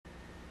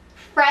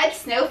Fred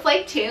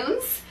 "Snowflake"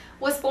 Toones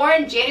was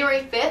born January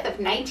 5th of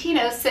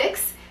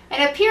 1906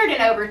 and appeared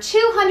in over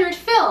 200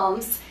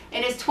 films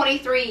in his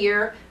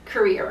 23-year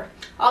career,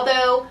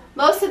 although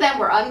most of them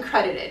were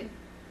uncredited.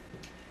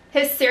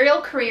 His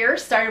serial career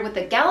started with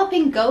The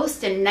Galloping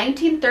Ghost in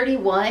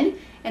 1931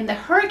 and The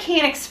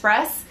Hurricane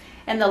Express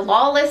and The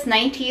Lawless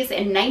 90s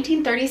in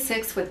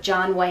 1936 with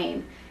John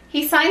Wayne.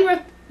 He signed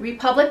with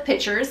Republic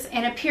Pictures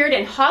and appeared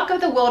in Hawk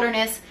of the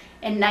Wilderness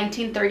in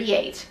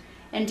 1938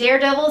 and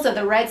Daredevils of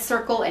the Red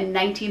Circle in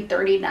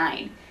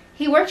 1939.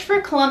 He worked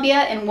for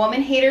Columbia in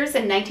Woman Haters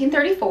in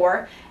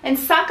 1934 and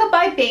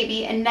Sockabye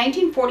Baby in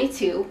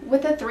 1942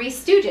 with the Three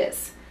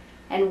Stooges,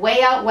 and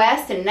Way Out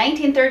West in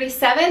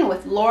 1937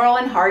 with Laurel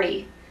and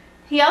Hardy.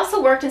 He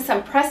also worked in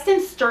some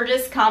Preston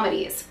Sturges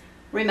comedies,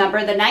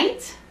 Remember the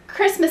Night,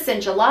 Christmas in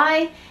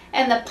July,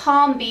 and The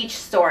Palm Beach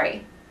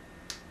Story.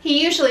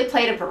 He usually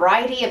played a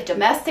variety of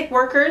domestic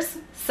workers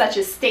such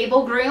as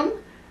stable groom,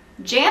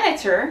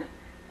 janitor,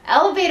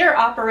 elevator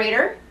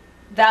operator,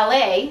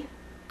 valet,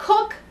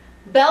 cook,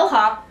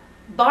 bellhop,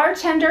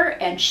 bartender,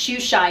 and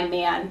shoeshine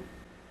man.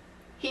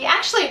 He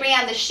actually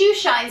ran the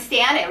shoeshine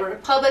stand at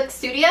Republic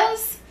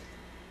Studios.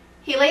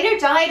 He later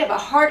died of a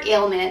heart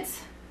ailment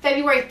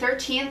February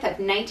 13th of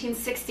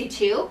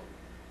 1962.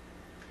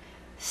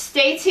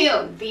 Stay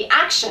tuned, the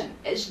action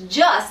is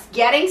just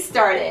getting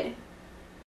started.